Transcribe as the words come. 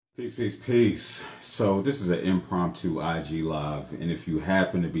Peace, peace, peace. So this is an impromptu IG live, and if you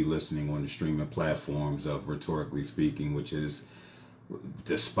happen to be listening on the streaming platforms of Rhetorically Speaking, which is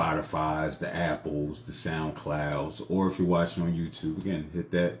the Spotify's, the Apples, the SoundClouds, or if you're watching on YouTube, again, hit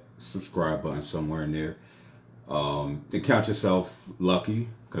that subscribe button somewhere in there. Then count yourself lucky,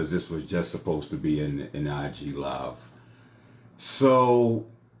 because this was just supposed to be an IG live. So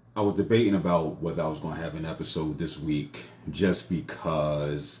I was debating about whether I was going to have an episode this week, just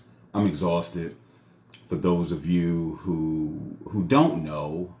because I'm exhausted. For those of you who don't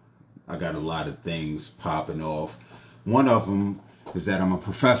know, I got a lot of things popping off. One of them is that I'm a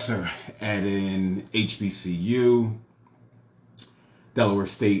professor at an HBCU, Delaware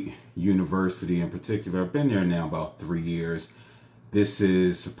State University in particular. I've been there now about 3 years. This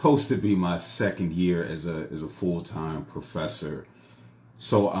is supposed to be my second year as a full-time professor.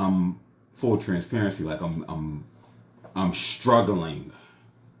 So I'm full transparency, like I'm struggling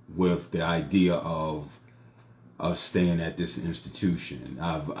with the idea of staying at this institution.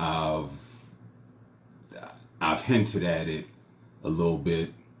 I've hinted at it a little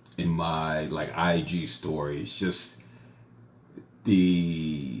bit in my IG story. It's just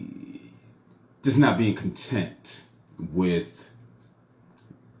not being content with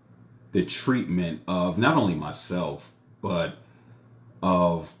the treatment of not only myself but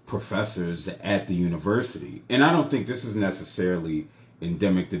of professors at the university. And I don't think this is necessarily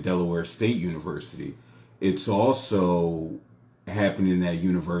endemic to Delaware State University. It's also happening at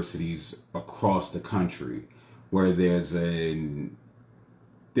universities across the country, where there's an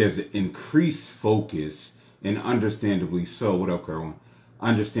increased focus, and understandably so, what up, Carolyn?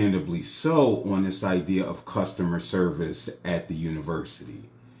 Understandably so, on this idea of customer service at the university.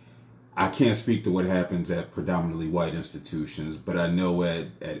 I can't speak to what happens at predominantly white institutions, but I know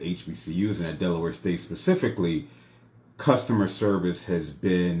at HBCUs and at Delaware State specifically, customer service is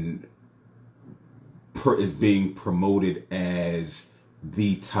being promoted as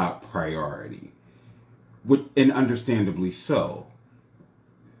the top priority, and understandably so.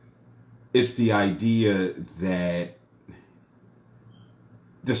 It's the idea that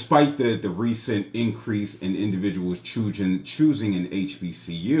despite the recent increase in individuals choosing an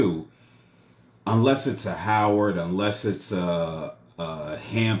HBCU, unless it's a Howard, unless it's a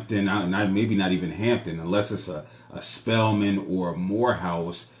Hampton, maybe not even Hampton, unless it's a Spelman or a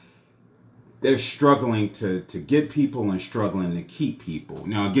Morehouse, they're struggling to get people and struggling to keep people.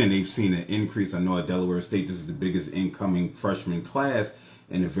 Now, again, they've seen an increase. I know at Delaware State, this is the biggest incoming freshman class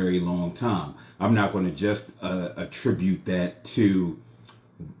in a very long time. I'm not going to just attribute that to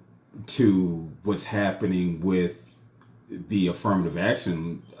what's happening with the affirmative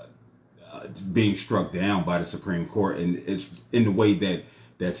action being struck down by the Supreme Court, and it's in the way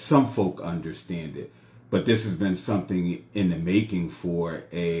that some folk understand it. But this has been something in the making for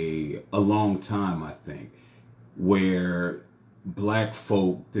a long time, I think, where black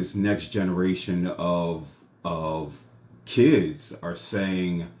folk, this next generation of kids, are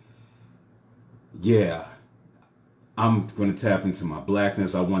saying, yeah, I'm going to tap into my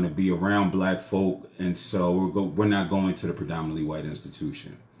blackness. I want to be around black folk, and so we're not going to the predominantly white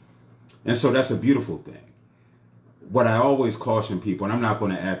institution. And so that's a beautiful thing. What I always caution people, and I'm not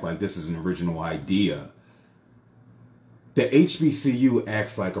going to act like this is an original idea, the HBCU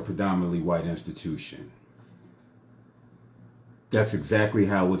acts like a predominantly white institution. That's exactly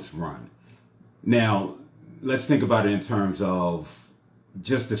how it's run. Now, let's think about it in terms of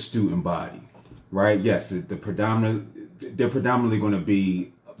just the student body, right? Yes, they're predominantly going to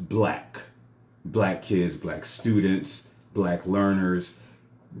be black kids, black students, black learners,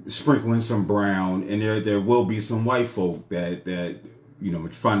 sprinkling some brown, and there will be some white folk that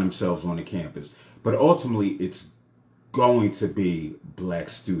find themselves on the campus. But ultimately, it's going to be black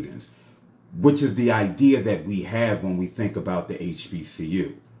students, which is the idea that we have when we think about the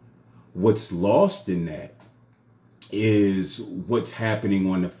HBCU. What's lost in that is what's happening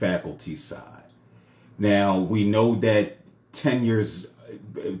on the faculty side. Now, we know that tenureship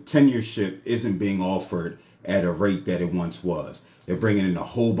isn't being offered at a rate that it once was. They're bringing in a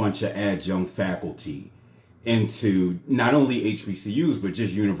whole bunch of adjunct faculty into not only HBCUs, but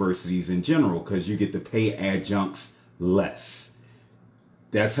just universities in general, because you get to pay adjuncts less.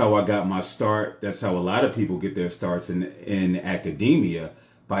 That's how I got my start. That's how a lot of people get their starts in academia,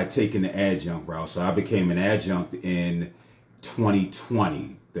 by taking the adjunct route. So I became an adjunct in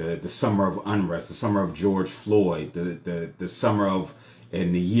 2020, the summer of unrest, the summer of George Floyd, the summer of,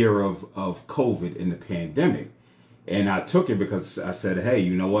 and the year of COVID and the pandemic. And I took it because I said, hey,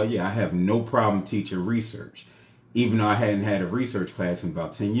 you know what? Yeah, I have no problem teaching research. Even though I hadn't had a research class in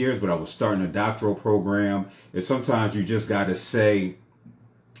about 10 years, but I was starting a doctoral program. And sometimes you just got to say,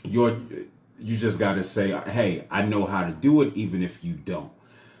 you just got to say, hey, I know how to do it, even if you don't.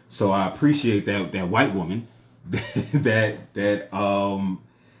 So I appreciate that white woman that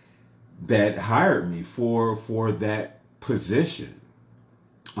hired me for that position.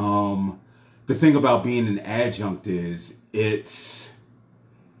 The thing about being an adjunct is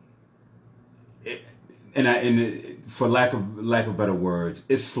for lack of better words,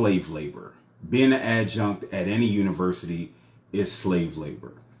 it's slave labor. Being an adjunct at any university is slave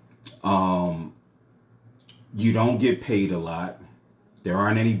labor. You don't get paid a lot. There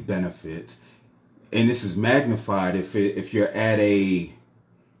aren't any benefits, and this is magnified if you're at an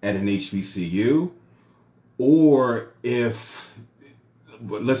HBCU, or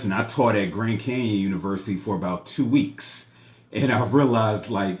listen, I taught at Grand Canyon University for about 2 weeks. And I realized,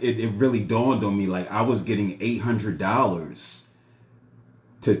 like, it really dawned on me, like, I was getting $800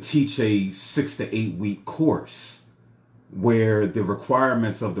 to teach a 6 to 8 week course, where the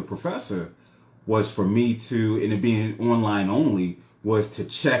requirements of the professor was for me to, and it being online only, was to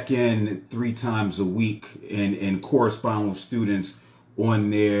check in 3 times a week and correspond with students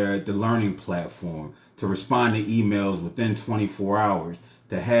on the learning platform, to respond to emails within 24 hours,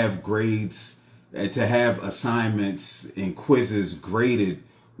 to have grades, to have assignments and quizzes graded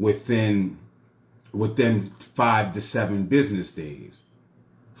within 5 to 7 business days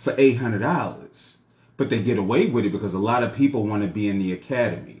for $800. But they get away with it because a lot of people want to be in the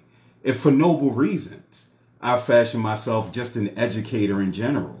academy, and for noble reasons. I fashion myself just an educator in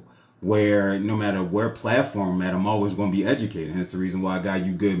general, where no matter where platform I'm at, I'm always going to be educating. That's the reason why I got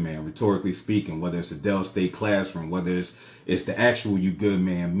You Good Man, rhetorically speaking, whether it's a Dell State classroom, whether it's the actual You Good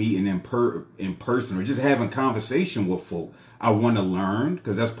Man meeting in person, or just having conversation with folk. I want to learn,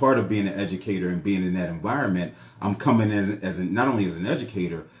 because that's part of being an educator and being in that environment. I'm coming in not only as an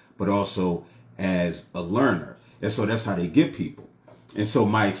educator, but also as a learner. And so that's how they get people. And so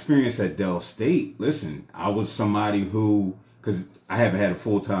my experience at Dell State, listen, I was somebody who, because I haven't had a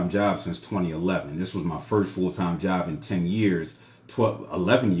full-time job since 2011. This was my first full-time job in 10 years,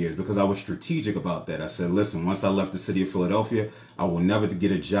 11 years, because I was strategic about that. I said, listen, once I left the city of Philadelphia, I will never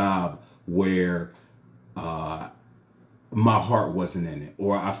get a job where my heart wasn't in it,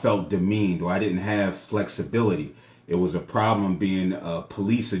 or I felt demeaned, or I didn't have flexibility. It was a problem being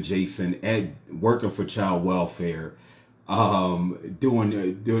police adjacent, working for child welfare, doing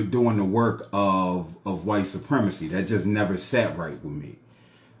the work of white supremacy. That just never sat right with me.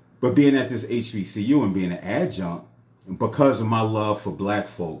 But being at this HBCU and being an adjunct, because of my love for black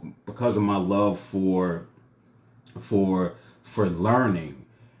folk, because of my love for learning,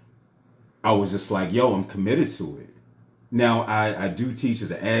 I was just like, yo, I'm committed to it. Now I do teach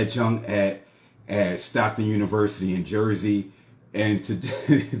as an adjunct at Stockton University in Jersey, and to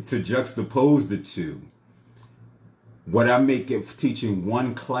juxtapose the two, what I make it teaching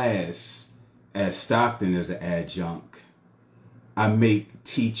one class at Stockton as an adjunct, I make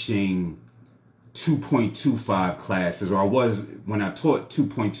teaching 2.25 classes, or I was when I taught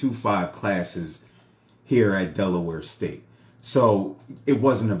 2.25 classes here at Delaware State. So it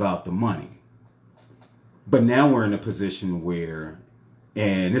wasn't about the money. But now we're in a position where,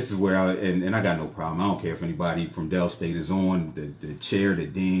 and this is where and I got no problem. I don't care if anybody from Dell State is on, the chair, the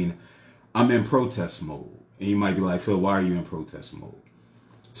dean. I'm in protest mode. And you might be like, Phil, why are you in protest mode?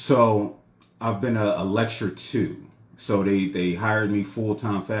 So I've been a lecture 2. So they hired me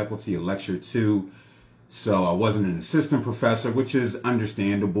full-time faculty, a lecture 2. So I wasn't an assistant professor, which is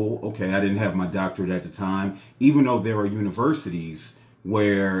understandable. Okay, I didn't have my doctorate at the time, even though there are universities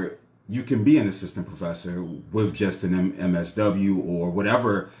where you can be an assistant professor with just an MSW or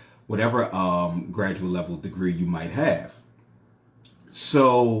whatever graduate level degree you might have.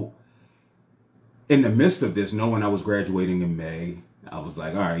 So in the midst of this, knowing I was graduating in May, I was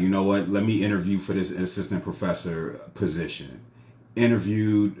like, all right, you know what? Let me interview for this assistant professor position.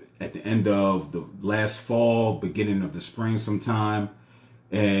 Interviewed at the end of the last fall, beginning of the spring sometime,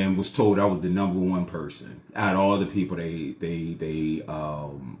 and was told I was the number 1 person out of all the people that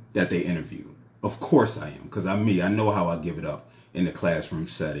they interviewed. Of course I am, because I'm me. I know how I give it up in the classroom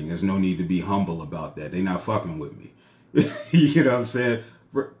setting. There's no need to be humble about that. They're not fucking with me. You know what I'm saying?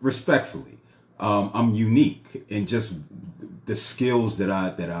 Respectfully. I'm unique in just the skills that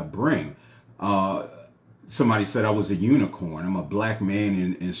I bring. Somebody said I was a unicorn. I'm a black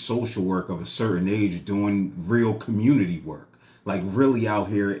man in social work of a certain age doing real community work, like really out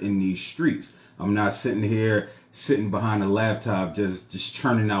here in these streets. I'm not sitting behind a laptop just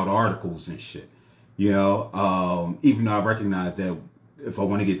churning out articles and shit. You know, even though I recognize that if I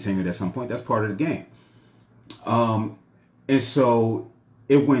want to get tenured at some point, that's part of the game. And so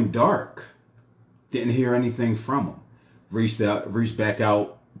it went dark. Didn't hear anything from them. Reached back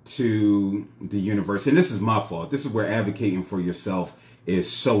out to the university, and this is my fault. This is where advocating for yourself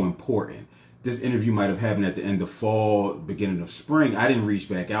is so important. This interview might have happened at the end of fall, beginning of spring. I didn't reach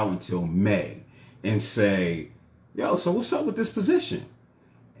back out until May and say, yo, so what's up with this position?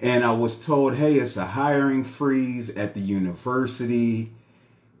 And I was told, hey, it's a hiring freeze at the university.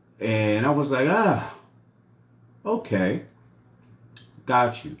 And I was like, okay,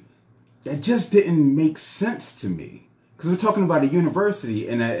 got you. That just didn't make sense to me. Because we're talking about a university,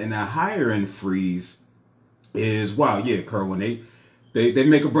 and a hiring freeze is, wow, yeah, Kerwin, they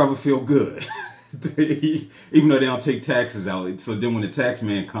make a brother feel good. Even though they don't take taxes out. So then when the tax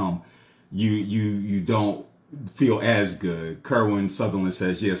man come, you don't feel as good. Kerwin Sutherland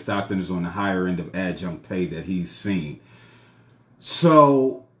says, yeah, Stockton is on the higher end of adjunct pay that he's seen.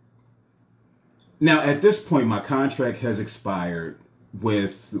 So now at this point, my contract has expired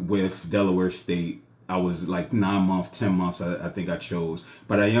with Delaware State. I was like 9 months, 10 months, I think I chose.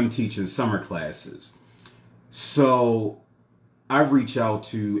 But I am teaching summer classes. So I reach out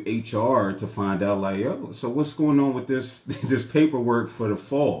to HR to find out, like, yo, so what's going on with this paperwork for the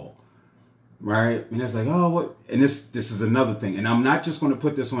fall? Right? And it's like, oh, what? And this is another thing. And I'm not just going to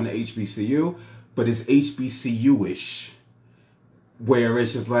put this on the HBCU, but it's HBCU-ish. Where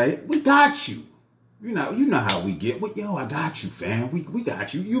it's just like, we got you. You know how we get. Yo, I got you, fam. We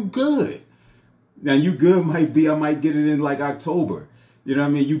got you. You good. Now, you good might be, I might get it in like October. You know what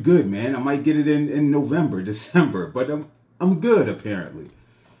I mean? You good, man. I might get it in November, December. But I'm good, apparently.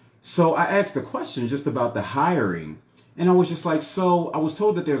 So I asked a question just about the hiring. And I was just like, so I was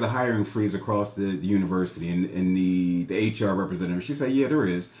told that there's a hiring freeze across the university, and the HR representative, she said, yeah, there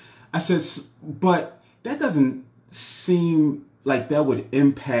is. I said, but that doesn't seem like that would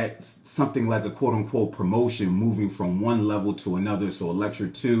impact something like a quote unquote promotion, moving from one level to another. So a lecturer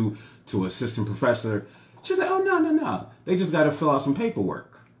 2 to assistant professor. She's like, oh, no. They just got to fill out some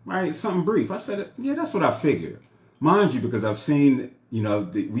paperwork, right? Something brief. I said, yeah, that's what I figured. Mind you, because I've seen,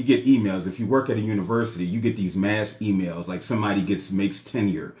 we get emails. If you work at a university, you get these mass emails, like somebody makes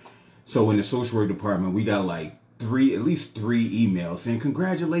tenure. So in the social work department, we got like at least three emails saying,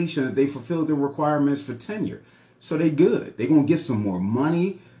 congratulations, they fulfilled the requirements for tenure. So they good. They going to get some more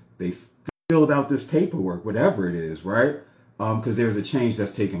money. They filled out this paperwork, whatever it is, right? Because there's a change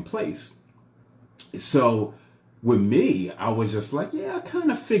that's taking place. So with me, I was just like, yeah, I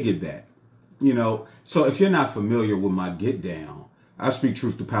kind of figured that. So if you're not familiar with my get down, I speak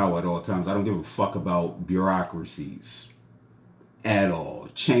truth to power at all times. I don't give a fuck about bureaucracies at all.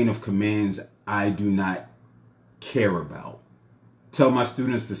 Chain of commands, I do not care about. Tell my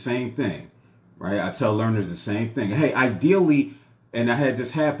students the same thing, right? I tell learners the same thing. Hey, ideally, and I had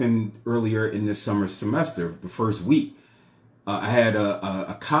this happen earlier in this summer semester, the first week, I had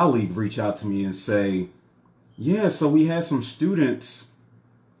a colleague reach out to me and say, yeah, so we had some students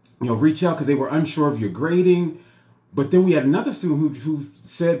reach out because they were unsure of your grading. But then we had another student who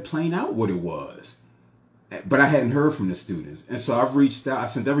said plain out what it was. But I hadn't heard from the students. And so I've reached out. I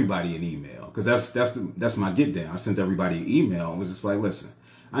sent everybody an email because that's my get down. I sent everybody an email and was just like, listen,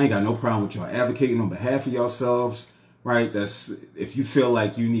 I ain't got no problem with y'all advocating on behalf of yourselves, right? If you feel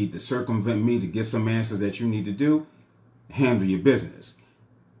like you need to circumvent me to get some answers that you need to do, handle your business.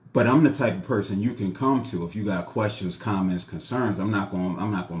 But I'm the type of person you can come to if you got questions, comments, concerns. I'm not going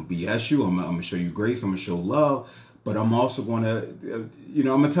to BS you. I'm going to show you grace. I'm going to show love. But I'm also going to, I'm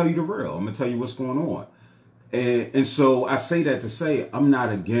going to tell you the real. I'm going to tell you what's going on. And so I say that to say I'm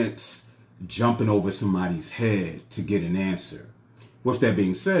not against jumping over somebody's head to get an answer. With that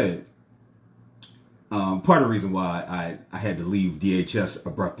being said, part of the reason why I had to leave DHS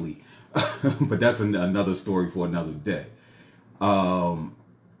abruptly, but that's another story for another day.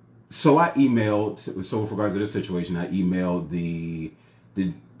 So I emailed, so with regards to this situation, I emailed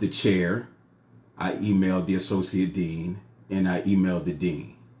the chair, I emailed the associate dean, and I emailed the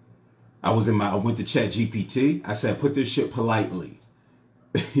dean. I went to Chat GPT. I said, put this shit politely.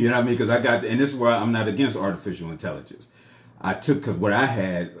 You know what I mean? Because and this is where I'm not against artificial intelligence. Because what I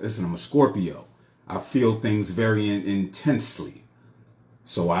had, listen, I'm a Scorpio. I feel things very intensely.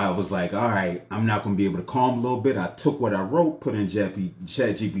 So I was like, all right, I'm not going to be able to calm a little bit. I took what I wrote, put in Chat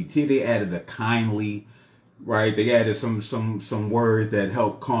GPT. They added a kindly, right? They added some words that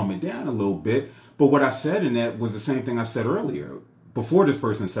helped calm it down a little bit. But what I said in that was the same thing I said earlier. Before this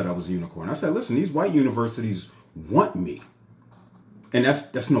person said I was a unicorn, I said, listen, these white universities want me. And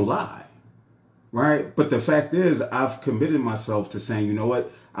that's no lie, right? But the fact is, I've committed myself to saying, you know what?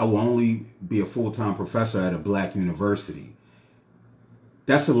 I will only be a full-time professor at a black university.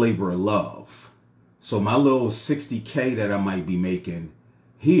 That's a labor of love. So my little $60K that I might be making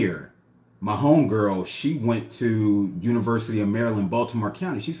here my homegirl, she went to University of Maryland, Baltimore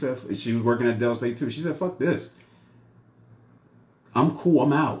County. She said she was working at Dell State too. She said, "Fuck this. I'm cool.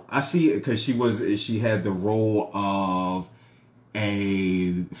 I'm out." I see it because she had the role of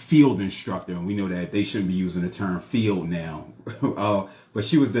a field instructor, and we know that they shouldn't be using the term field now. But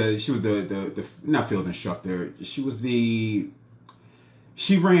she was the not field instructor. She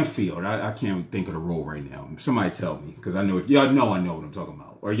ran field. I can't think of the role right now. Somebody tell me, because I know y'all know I know what I'm talking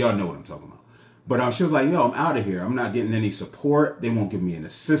about, or y'all know what I'm talking about. But she was like, "Yo, I'm out of here. I'm not getting any support. They won't give me an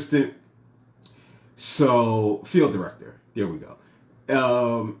assistant." So field director. There we go.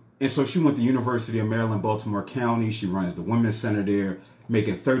 And so she went to University of Maryland, Baltimore County. She runs the women's center there,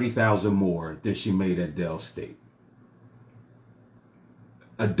 making $30,000 more than she made at Dell State.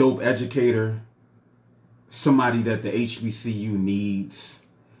 A dope educator, somebody that the HBCU needs.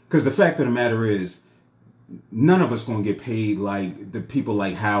 Because the fact of the matter is, none of us going to get paid like the people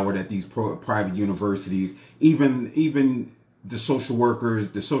like Howard at these private universities. Even the social work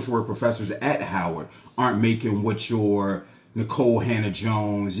professors at Howard aren't making what your Nicole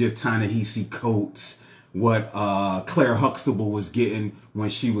Hannah-Jones, your Ta-Nehisi Coates, what Claire Huxtable was getting when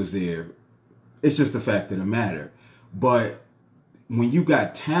she was there. It's just the fact of the matter. But when you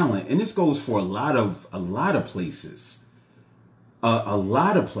got talent, and this goes for a lot of places,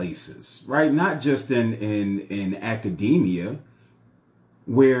 right? Not just in academia,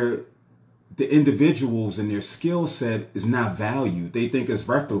 where the individuals and their skill set is not valued. They think it's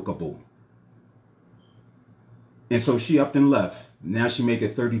replicable. And so she upped and left. Now she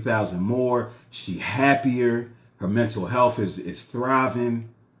making $30,000 more. She happier. Her mental health is thriving.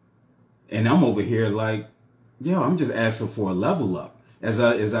 And I'm over here like, yo, I'm just asking for a level up as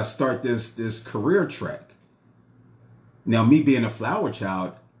I start this career track. Now, me being a flower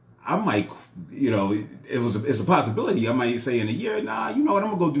child, I might, it's a possibility. I might say in a year, nah, you know what, I'm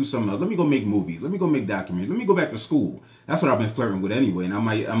going to go do something else. Let me go make movies. Let me go make documentaries. Let me go back to school. That's what I've been flirting with anyway. And I'm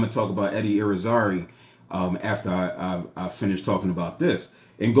going to talk about Eddie Irizarry after I finish talking about this,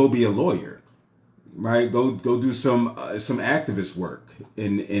 and go be a lawyer, right? Go do some activist work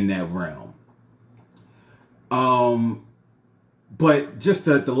in that realm. But just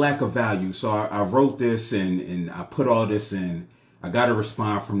the lack of value. So I wrote this and I put all this in. I got a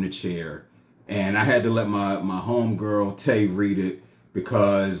response from the chair, and I had to let my homegirl Tay read it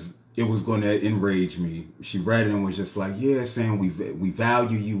because it was going to enrage me. She read it and was just like, "Yeah, Sam, we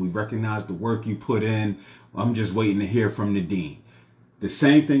value you. We recognize the work you put in. I'm just waiting to hear from the dean." The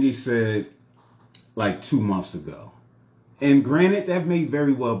same thing he said like 2 months ago. And granted, that may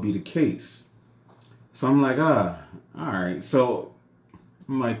very well be the case. So I'm like, all right. So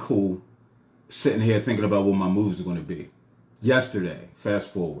I'm like, cool. Sitting here thinking about what my moves are going to be. Yesterday, fast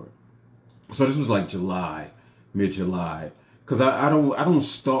forward. So this was like July, mid-July. Because I don't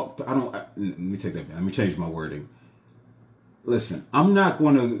stalk, let me take that back. Let me change my wording. Listen, I'm not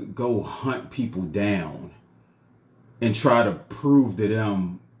going to go hunt people down and try to prove to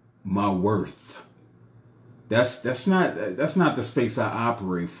them my worth. That's not the space I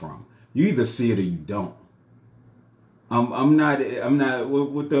operate from. You either see it or you don't. I'm not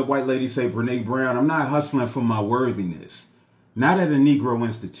what the white lady say, Brene Brown, I'm not hustling for my worthiness. Not at a Negro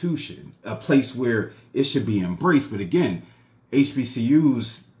institution, a place where it should be embraced. But again,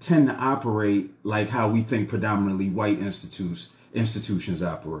 HBCUs tend to operate like how we think predominantly white institutions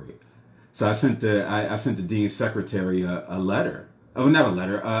operate. So I sent the dean's secretary a letter. Oh, not a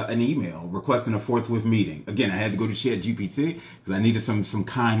letter, an email requesting a forthwith meeting. Again, I had to go to ChatGPT because I needed some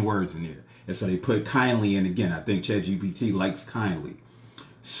kind words in there. And so they put kindly in again. I think ChatGPT likes kindly.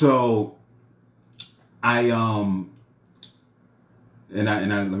 So let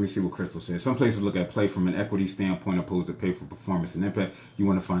me see what Crystal says. Some places look at play from an equity standpoint opposed to pay for performance and impact. You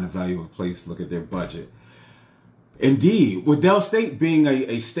want to find the value of a place, look at their budget. Indeed, with Dell State being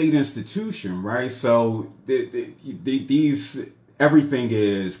a state institution, right? So these everything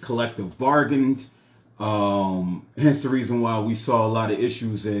is collective bargained. Hence the reason why we saw a lot of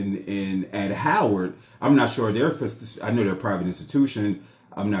issues at Howard. I'm not sure I know they're a private institution.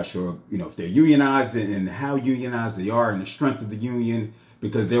 I'm not sure, if they're unionized and how unionized they are and the strength of the union,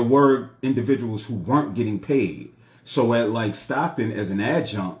 because there were individuals who weren't getting paid. So at like Stockton as an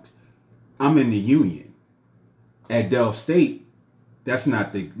adjunct, I'm in the union. At Dell State, that's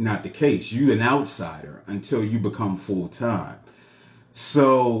not the case. You're an outsider until you become full time.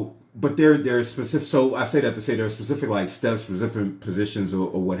 So, but there's specific. So I say that to say there are specific like steps, specific positions, or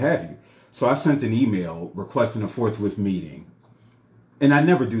what have you. So I sent an email requesting a forthwith meeting, and I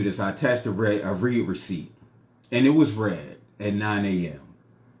never do this. I attached a read receipt, and it was read at 9 a.m.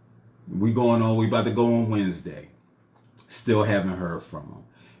 We about to go on Wednesday. Still haven't heard from them.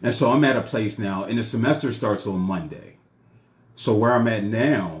 And so I'm at a place now, and the semester starts on Monday. So where I'm at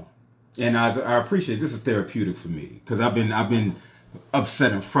now, and I appreciate this is therapeutic for me because I've been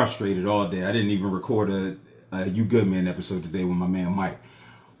upset and frustrated all day. I didn't even record a You Good Man episode today with my man Mike,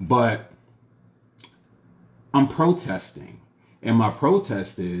 but I'm protesting, and my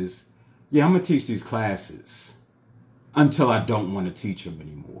protest is, yeah, I'm gonna teach these classes until I don't want to teach them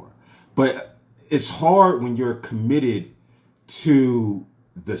anymore. But it's hard when you're committed to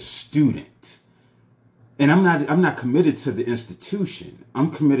the student. And I'm not committed to the institution.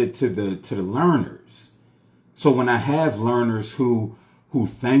 I'm committed to the learners. So when I have learners who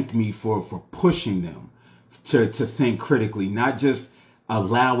thank me for pushing them to think critically, not just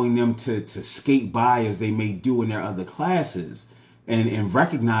allowing them to skate by as they may do in their other classes, and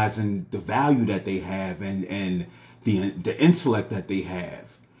recognizing the value that they have and the intellect that they have,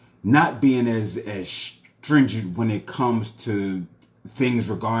 not being as stringent when it comes to things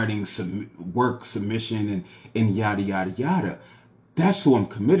regarding work submission and yada, yada, yada. That's who I'm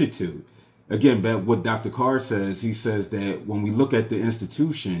committed to. Again, but what Dr. Carr says, he says that when we look at the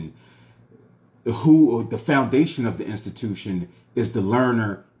institution, the foundation of the institution is the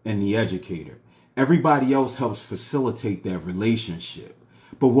learner and the educator. Everybody else helps facilitate that relationship.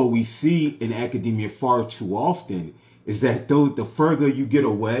 But what we see in academia far too often is that the further you get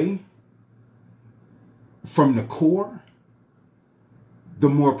away from the core, the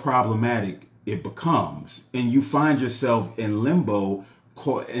more problematic it becomes. And you find yourself in limbo,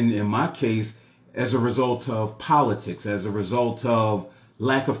 in my case, as a result of politics, as a result of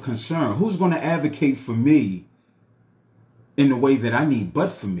lack of concern. Who's going to advocate for me in the way that I need,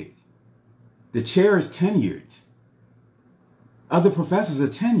 but for me? The chair is tenured. Other professors are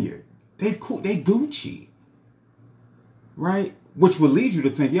tenured. They Gucci. Right? Which would lead you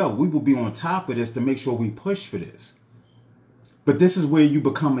to think, yo, we will be on top of this to make sure we push for this. But this is where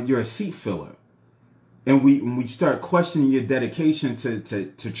you're a seat filler. And when we start questioning your dedication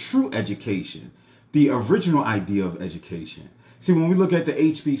to true education, the original idea of education. See, when we look at the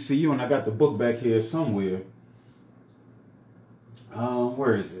HBCU, and I got the book back here somewhere.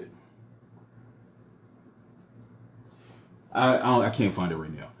 Where is it? I can't find it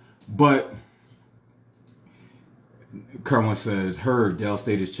right now. But Kerwin says, heard Dell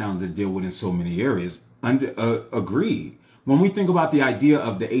State is challenged to deal with in so many areas. Agreed. When we think about the idea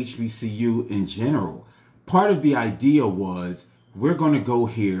of the HBCU in general, part of the idea was we're going to go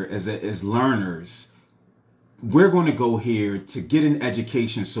here as learners. We're going to go here to get an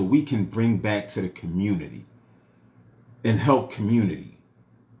education so we can bring back to the community and help community.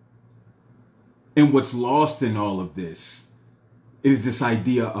 And what's lost in all of this is this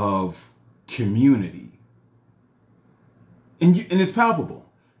idea of community. And it's palpable.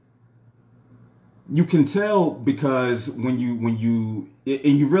 You can tell because when you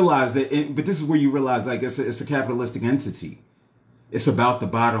realize that, but this is where you realize, like, it's a capitalistic entity. It's about the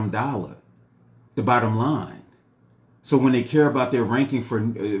bottom dollar, the bottom line. So when they care about their ranking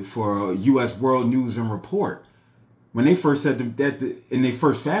for U.S. World News and Report, when they first said that in their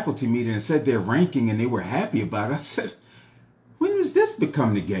first faculty meeting and said their ranking and they were happy about it, I said, when does this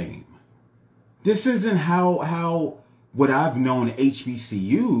become the game? This isn't how what I've known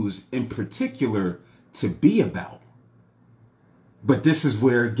HBCUs in particular to be about. But this is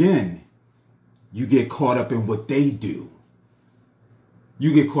where, again, you get caught up in what they do.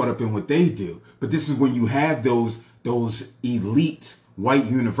 You get caught up in what they do. But this is when you have those elite white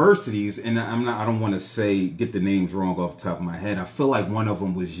universities, and I don't want to get the names wrong off the top of my head. I feel like one of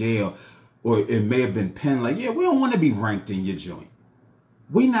them was Yale, or it may have been Penn. Like, yeah, we don't want to be ranked in your joint.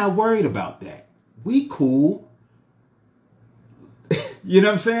 We not worried about that. We cool. You know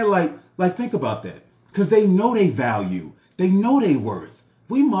what I'm saying? Like think about that. Because they know they value. They know they worth.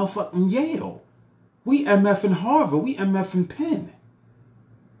 We motherfucking Yale. We MF in Harvard. We MF in Penn.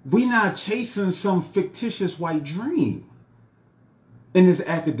 We not chasing some fictitious white dream in this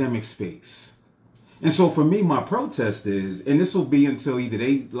academic space. And so for me, my protest is, and this will be until either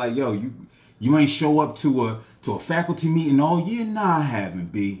they like, yo, you ain't show up to a faculty meeting all year. Nah, I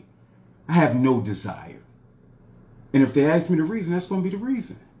haven't, B. I have no desire. And if they ask me the reason, that's going to be the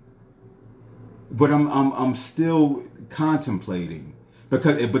reason. But I'm still contemplating, but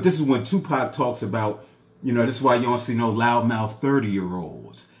this is when Tupac talks about, this is why you don't see no loudmouth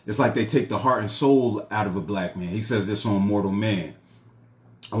 30-year-olds. It's like they take the heart and soul out of a black man. He says this on Mortal Man,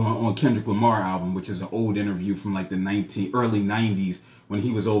 on Kendrick Lamar album, which is an old interview from like the early 90s when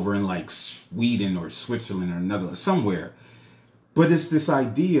he was over in like Sweden or Switzerland or somewhere. But it's this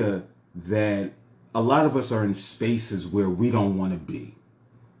idea that a lot of us are in spaces where we don't want to be.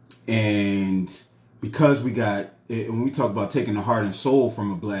 And because we got when we talk about taking the heart and soul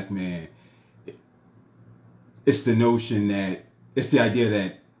from a black man, it's the notion that it's the idea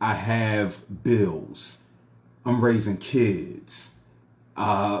that I have bills, I'm raising kids,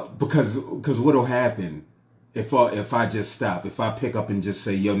 because what'll happen if I just stop, if I pick up and just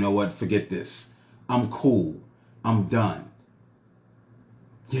say, yo, know what, forget this, I'm cool, I'm done.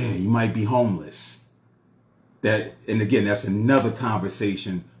 Yeah, you might be homeless. That, and again, that's another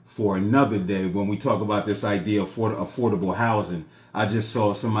conversation for another day when we talk about this idea of affordable housing. I just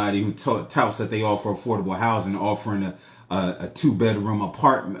saw somebody who touts that they offer affordable housing, offering a 2-bedroom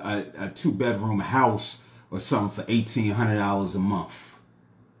apartment, a 2-bedroom house or something for $1,800 a month.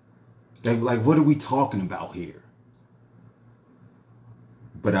 Like, what are we talking about here?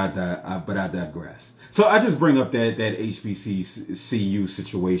 But I digress. So I just bring up that HBCU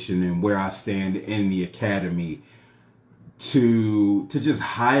situation and where I stand in the academy to just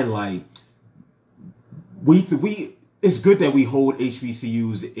highlight we it's good that we hold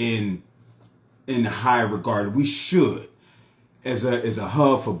HBCUs in high regard. We should, as a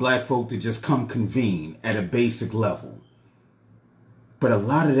hub for black folk to just come convene at a basic level. But a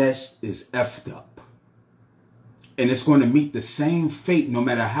lot of that is effed up. And it's going to meet the same fate no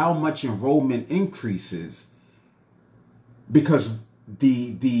matter how much enrollment increases, because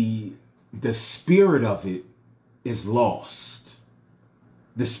the spirit of it is lost.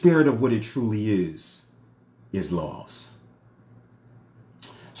 The spirit of what it truly is lost.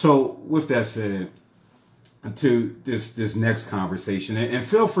 So with that said, to this next conversation, and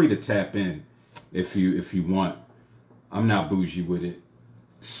feel free to tap in if you want. I'm not bougie with it.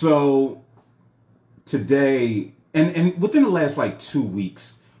 So today, and within the last like 2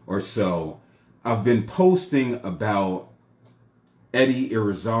 weeks or so, I've been posting about Eddie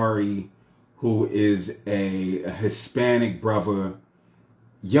Irizarry, who is a Hispanic brother,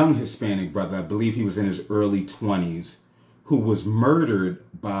 young Hispanic brother. I believe he was in his early 20s, who was murdered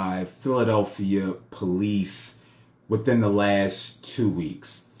by Philadelphia police within the last 2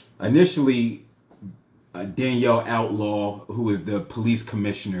 weeks. Initially, Danielle Outlaw, who is the police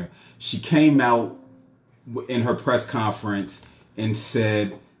commissioner, she came out in her press conference and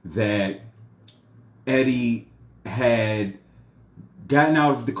said that Eddie had gotten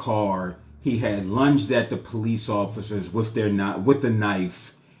out of the car, he had lunged at the police officers with the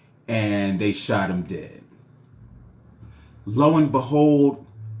knife, and they shot him dead. Lo and behold,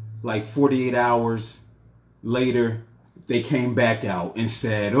 like 48 hours later, they came back out and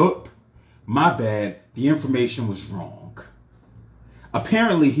said, oh, my bad, the information was wrong.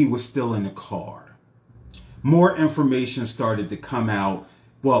 Apparently, he was still in the car. More information started to come out.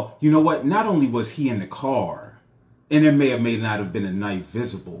 Well, you know what? Not only was he in the car, and there may or may not have been a knife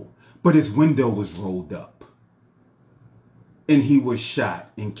visible, but his window was rolled up. And he was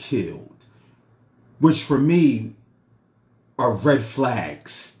shot and killed, which for me are red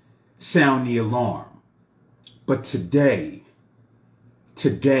flags, sound the alarm. But today,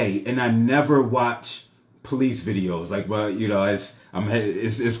 and I never watch police videos, like, well, you know, it's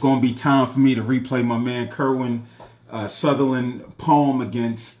going to be time for me to replay my man Kerwin Sutherland poem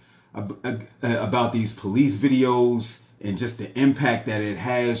about these police videos and just the impact that it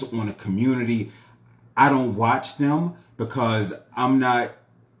has on a community. I don't watch them because I'm not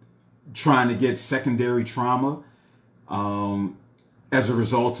trying to get secondary trauma as a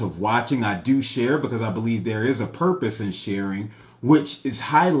result of watching. I do share because I believe there is a purpose in sharing, which is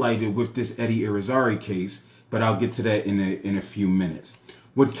highlighted with this Eddie Irizarry case, but I'll get to that in a few minutes.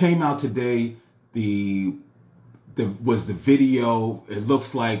 What came out today, was the video. It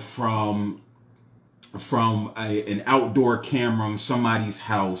looks like from an outdoor camera in somebody's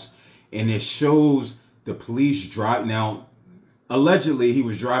house, and it shows the police drive. Now, allegedly, he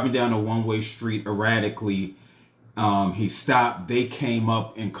was driving down a one-way street erratically. He stopped. They came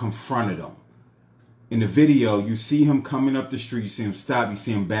up and confronted him. In the video, you see him coming up the street. You see him stop. You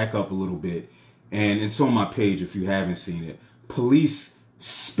see him back up a little bit. And it's on my page if you haven't seen it. Police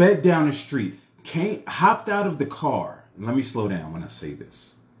sped down the street, hopped out of the car. Let me slow down when I say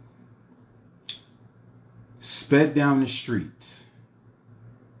this. Sped down the street,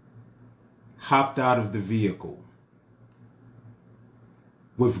 hopped out of the vehicle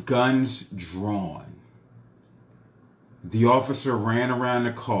with guns drawn. The officer ran around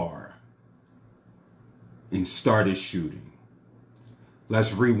the car and started shooting.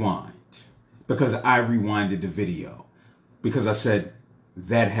 Let's rewind, because I rewinded the video because I said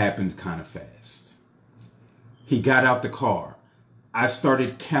that happened kind of fast. He got out the car. I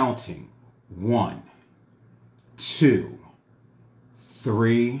started counting 1, 2,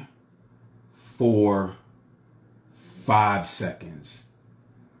 3, 4, 5 seconds,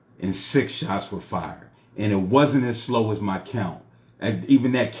 and 6 shots were fired. And it wasn't as slow as my count. And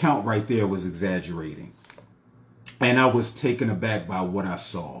even that count right there was exaggerating. And I was taken aback by what I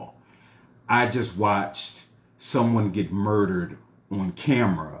saw. I just watched someone get murdered on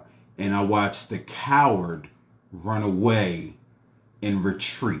camera, and I watched the coward run away and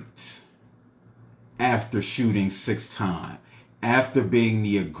retreat after shooting 6 times, after being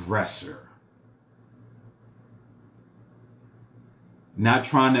the aggressor. Not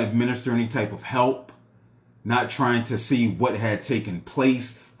trying to administer any type of help, not trying to see what had taken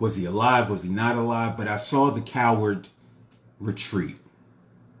place. Was he alive? Was he not alive? But I saw the coward retreat.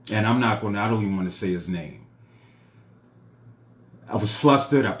 And I don't even want to say his name. I was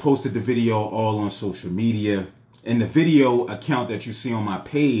flustered. I posted the video all on social media. In the video account that you see on my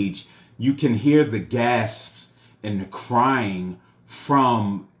page, you can hear the gasps and the crying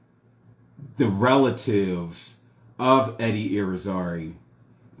from the relatives of Eddie Irizarry,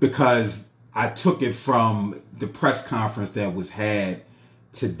 because I took it from the press conference that was had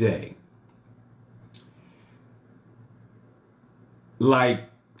today. Like,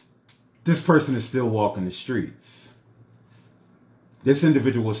 this person is still walking the streets. This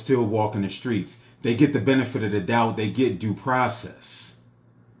individual is still walking the streets. They get the benefit of the doubt. They get due process.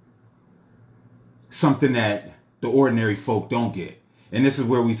 Something that the ordinary folk don't get. And this is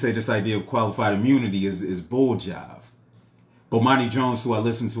where we say this idea of qualified immunity is bull jive. Bomani Jones, who I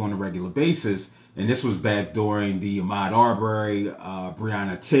listen to on a regular basis, and this was back during the Ahmaud Arbery,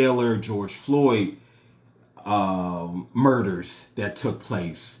 Breonna Taylor, George Floyd murders that took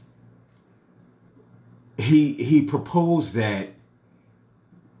place. He proposed that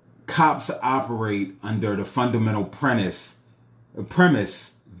cops operate under the fundamental premise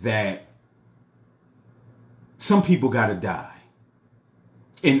that some people got to die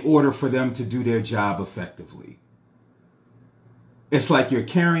in order for them to do their job effectively. It's like you're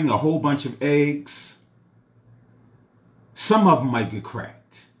carrying a whole bunch of eggs. Some of them might get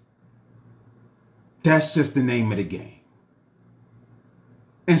cracked. That's just the name of the game.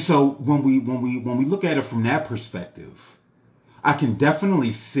 And so when we look at it from that perspective, I can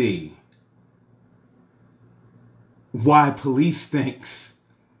definitely see why police thinks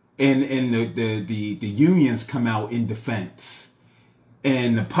and the unions come out in defense,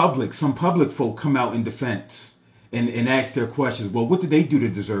 and some public folk come out in defense and ask their questions. Well, what did they do to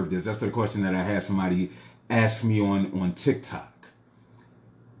deserve this? That's the question that I had somebody ask me on TikTok.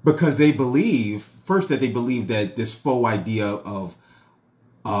 Because they believe, first, that they believe that this faux idea of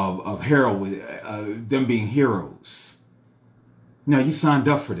heroism, them being heroes. Now, you signed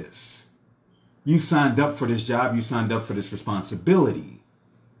up for this. You signed up for this job. You signed up for this responsibility.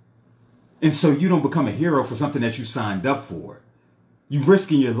 And so you don't become a hero for something that you signed up for. You're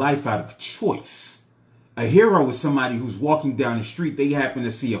risking your life out of choice. A hero is somebody who's walking down the street. They happen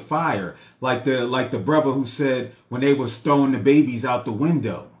to see a fire, like the brother who said when they was throwing the babies out the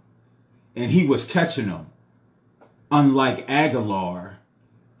window, and he was catching them. Unlike Aguilar,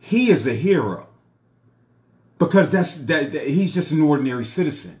 he is a hero because he's just an ordinary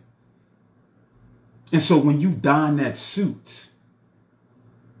citizen. And so when you don that suit,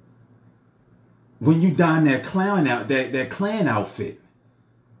 when you don that clown outfit,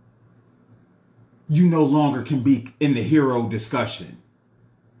 you no longer can be in the hero discussion.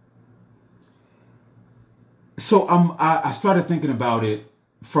 So I started thinking about it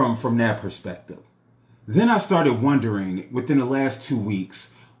from that perspective. Then I started wondering within the last 2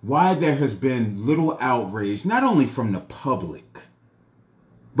 weeks why there has been little outrage, not only from the public,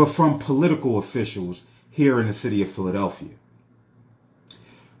 but from political officials here in the city of Philadelphia.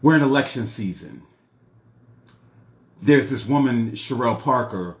 We're in election season. There's this woman, Sherelle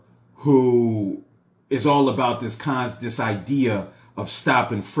Parker, who is all about this idea of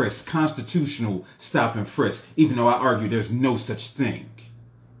stop and frisk, constitutional stop and frisk, even though I argue there's no such thing.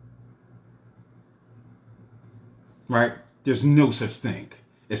 Right? There's no such thing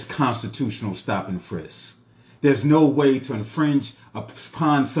as constitutional stop and frisk. There's no way to infringe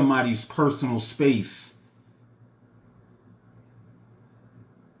upon somebody's personal space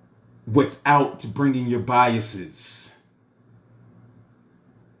without bringing your biases,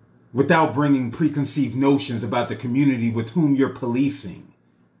 without bringing preconceived notions about the community with whom you're policing.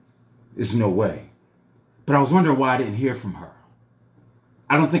 There's no way. But I was wondering why I didn't hear from her.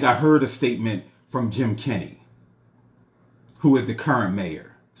 I don't think I heard a statement from Jim Kenney, who is the current mayor.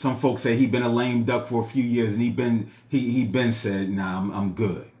 Some folks say he'd been a lame duck for a few years, and he been said, nah, I'm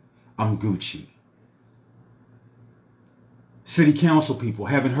good. I'm Gucci. City council people,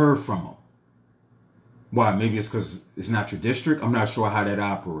 haven't heard from them. Why? Maybe it's because it's not your district. I'm not sure how that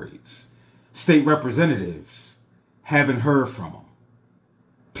operates. State representatives, haven't heard from them.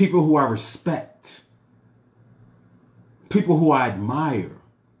 People who I respect, people who I admire,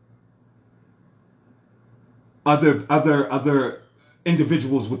 other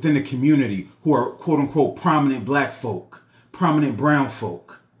individuals within the community who are quote unquote prominent black folk, prominent brown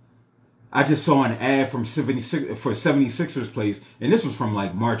folk. I just saw an ad from 76ers place, and this was from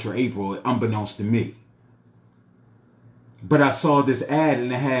like March or April, unbeknownst to me. But I saw this ad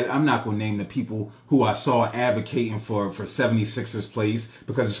and it had, I'm not going to name the people who I saw advocating for 76ers place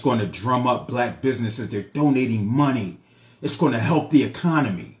because it's going to drum up black businesses. They're donating money. It's going to help the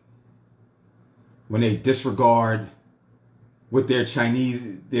economy. When they disregard what their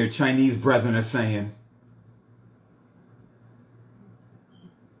Chinese brethren are saying.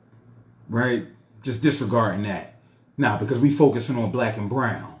 Right? Just disregarding that. Now, because we focusing on black and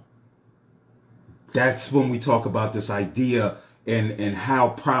brown. That's when we talk about this idea and how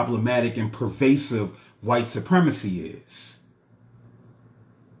problematic and pervasive white supremacy is.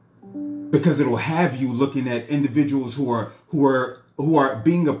 Because it'll have you looking at individuals who are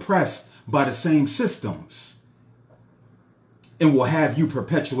being oppressed by the same systems. And will have you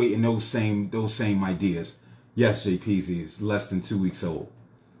perpetuating those same ideas. Yes, JPZ is less than 2 weeks old.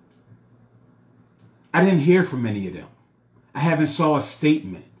 I didn't hear from any of them. I haven't saw a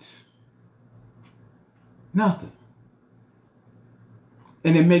statement. Nothing.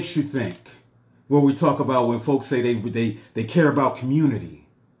 And it makes you think. What we talk about when folks say they care about community.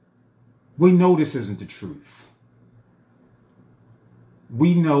 We know this isn't the truth.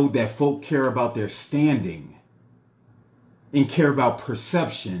 We know that folk care about their standing and care about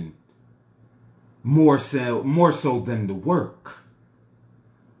perception more so than the work.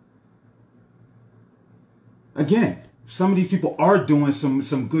 Again, some of these people are doing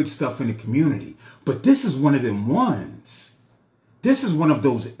some good stuff in the community, but this is one of them ones. This is one of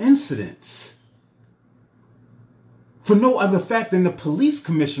those incidents. For no other fact than the police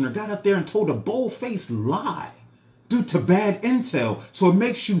commissioner got up there and told a bold-faced lie due to bad intel. So it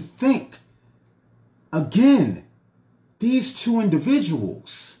makes you think, again, these two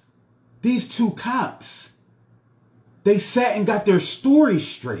individuals, these two cops, they sat and got their story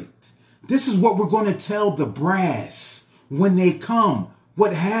straight. This is what we're going to tell the brass when they come.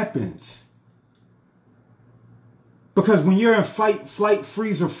 What happens? Because when you're in fight, flight,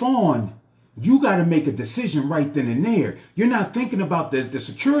 freeze, or fawn, you got to make a decision right then and there. You're not thinking about the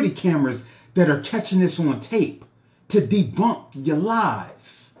security cameras that are catching this on tape to debunk your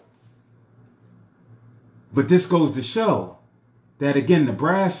lies. But this goes to show that, again, the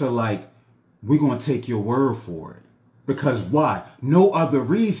brass are like, we're going to take your word for it. Because why? No other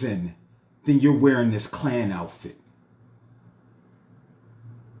reason than you're wearing this Klan outfit.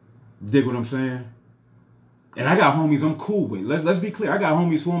 Dig what I'm saying? And I got homies I'm cool with. Let's be clear. I got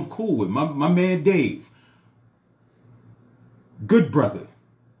homies who I'm cool with. My man Dave. Good brother.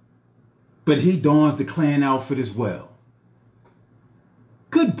 But he dons the Klan outfit as well.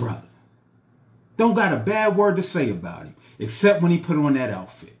 Good brother. Don't got a bad word to say about him. Except when he put on that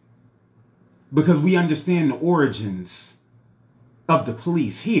outfit. Because we understand the origins of the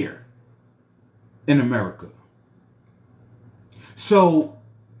police here in America. So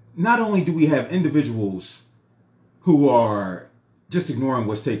not only do we have individuals who are just ignoring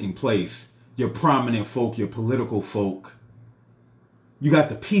what's taking place, your prominent folk, your political folk, you got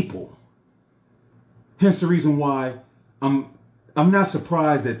the people. Hence the reason why I'm not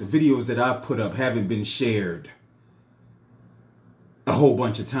surprised that the videos that I've put up haven't been shared a whole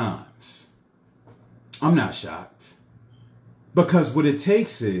bunch of times. I'm not shocked. Because what it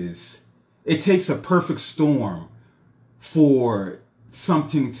takes is, it takes a perfect storm for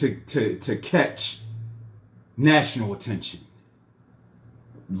something to catch national attention,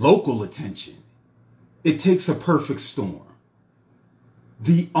 local attention. It takes a perfect storm.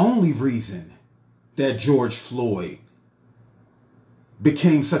 The only reason that George Floyd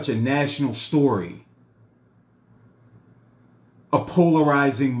became such a national story, a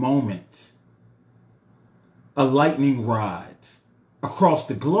polarizing moment, a lightning rod across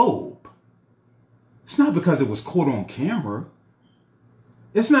the globe, it's not because it was caught on camera.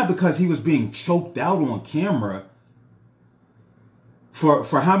 It's not because he was being choked out on camera for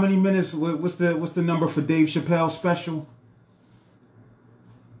how many minutes? What's the number for Dave Chappelle's special?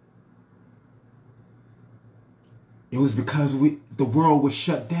 It was because the world was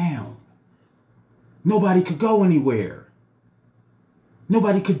shut down. Nobody could go anywhere.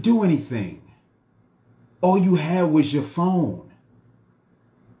 Nobody could do anything. All you had was your phone.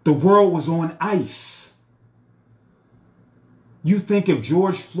 The world was on ice. You think of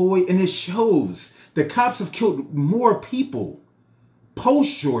George Floyd, and it shows the cops have killed more people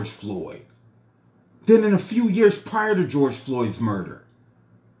post George Floyd than in a few years prior to George Floyd's murder.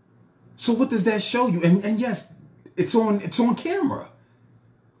 So what does that show you? And yes, It's on camera.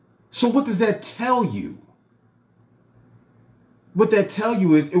 So what does that tell you? What that tell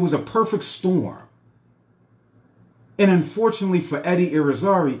you is it was a perfect storm. And unfortunately for Eddie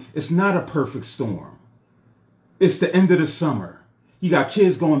Irizarry, it's not a perfect storm. It's the end of the summer. You got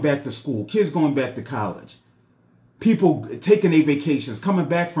kids going back to school, kids going back to college, people taking their vacations, coming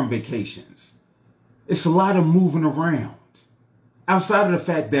back from vacations. It's a lot of moving around. Outside of the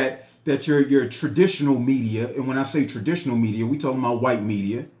fact that your traditional media, and when I say traditional media, we talking about white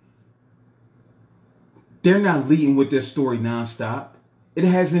media, they're not leading with this story nonstop. It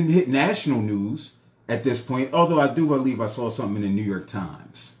hasn't hit national news at this point, although I do believe I saw something in the New York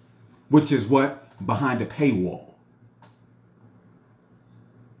Times, which is what? Behind a paywall.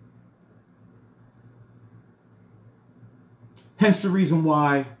 Hence the reason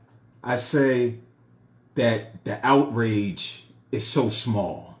why I say that the outrage is so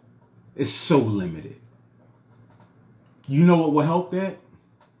small. It's so limited. You know what will help that?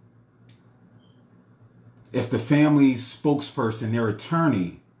 If the family's spokesperson, their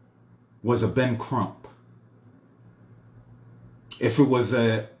attorney, was a Ben Crump. If he was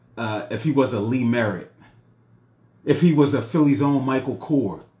a Lee Merritt. If he was a Philly's own Michael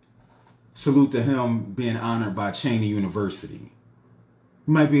Kors. Salute to him being honored by Cheney University.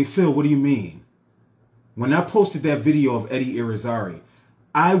 You might be, Phil, what do you mean? When I posted that video of Eddie Irizarry,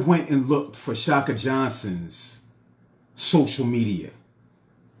 I went and looked for Shaka Johnson's social media.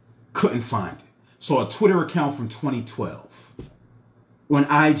 Couldn't find it. Saw a Twitter account from 2012. On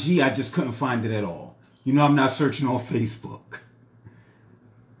IG, I just couldn't find it at all. You know I'm not searching on Facebook.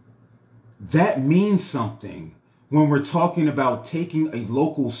 That means something when we're talking about taking a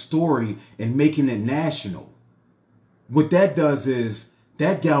local story and making it national. What that does is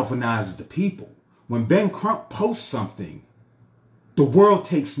that galvanizes the people. When Ben Crump posts something, the world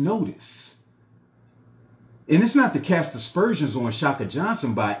takes notice. And it's not to cast aspersions on Shaka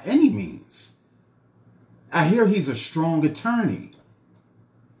Johnson by any means. I hear he's a strong attorney.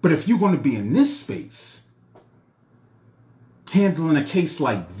 But if you're going to be in this space, handling a case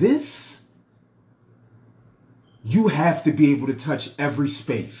like this, you have to be able to touch every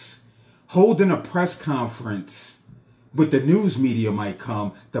space. Holding a press conference with the news media might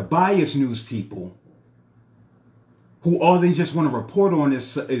come, the biased news people, who all they just want to report on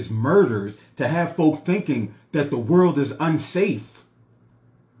is murders, to have folk thinking that the world is unsafe.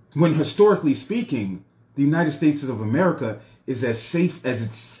 When historically speaking, the United States of America is as safe as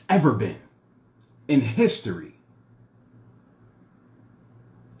it's ever been in history.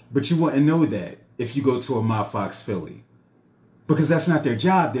 But you wouldn't know that if you go to a My Fox Philly, because that's not their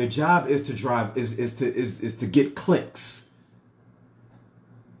job. Their job is to drive, is to get clicks.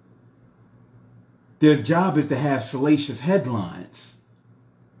 Their job is to have salacious headlines.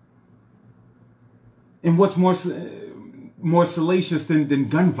 And what's more salacious than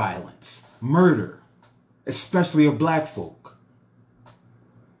gun violence, murder, especially of black folk?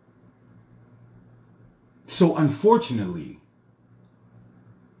 So unfortunately,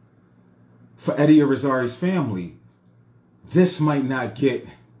 for Eddie Irizarry's family, this might not get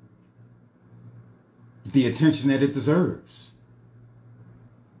the attention that it deserves.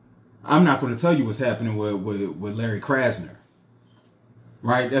 I'm not going to tell you what's happening with Larry Krasner,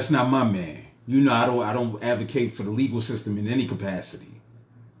 right? That's not my man. You know, I don't advocate for the legal system in any capacity.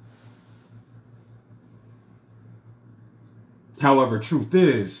 However, truth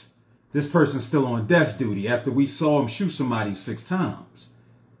is, this person's still on death duty after we saw him shoot somebody 6 times.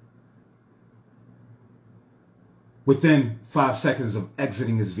 Within 5 seconds of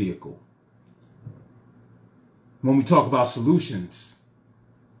exiting his vehicle. When we talk about solutions,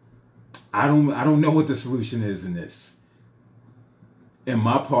 I don't know what the solution is in this. And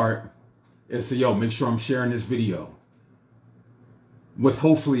my part is to, make sure I'm sharing this video with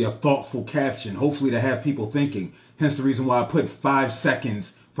hopefully a thoughtful caption, hopefully to have people thinking. Hence the reason why I put 5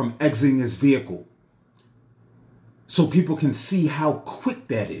 seconds from exiting his vehicle. So people can see how quick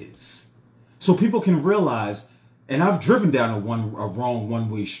that is. So people can realize, and I've driven down a wrong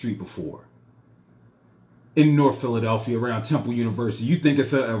one-way street before. In North Philadelphia, around Temple University. You think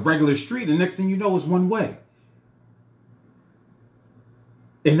it's a regular street, and next thing you know, it's one way.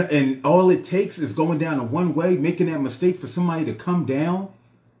 And all it takes is going down a one way, making that mistake for somebody to come down,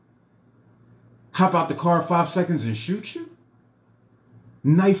 hop out the car 5 seconds and shoot you?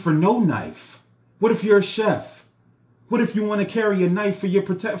 Knife or no knife? What if you're a chef? What if you want to carry a knife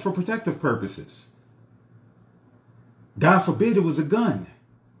for protective purposes? God forbid it was a gun.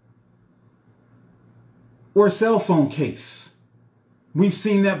 Or a cell phone case. We've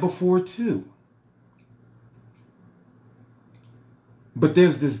seen that before too. But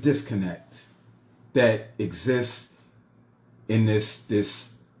there's this disconnect. that exists in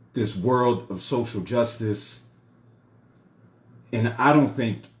this world of social justice. And I don't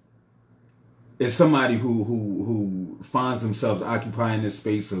think, as somebody who finds themselves occupying this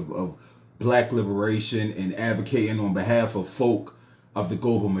space of black liberation and advocating on behalf of folk of the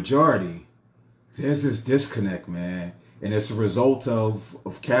global majority, there's this disconnect, man. And it's a result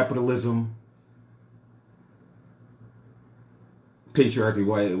of capitalism, patriarchy,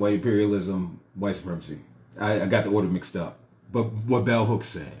 white imperialism, white supremacy. I got the order mixed up. But what Bell Hooks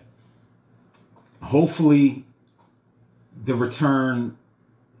said. Hopefully, the return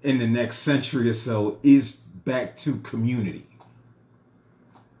in the next century or so is back to community.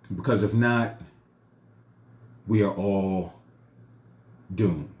 Because if not, we are all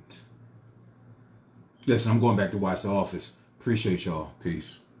doomed. Listen, I'm going back to watch The Office. Appreciate y'all.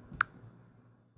 Peace.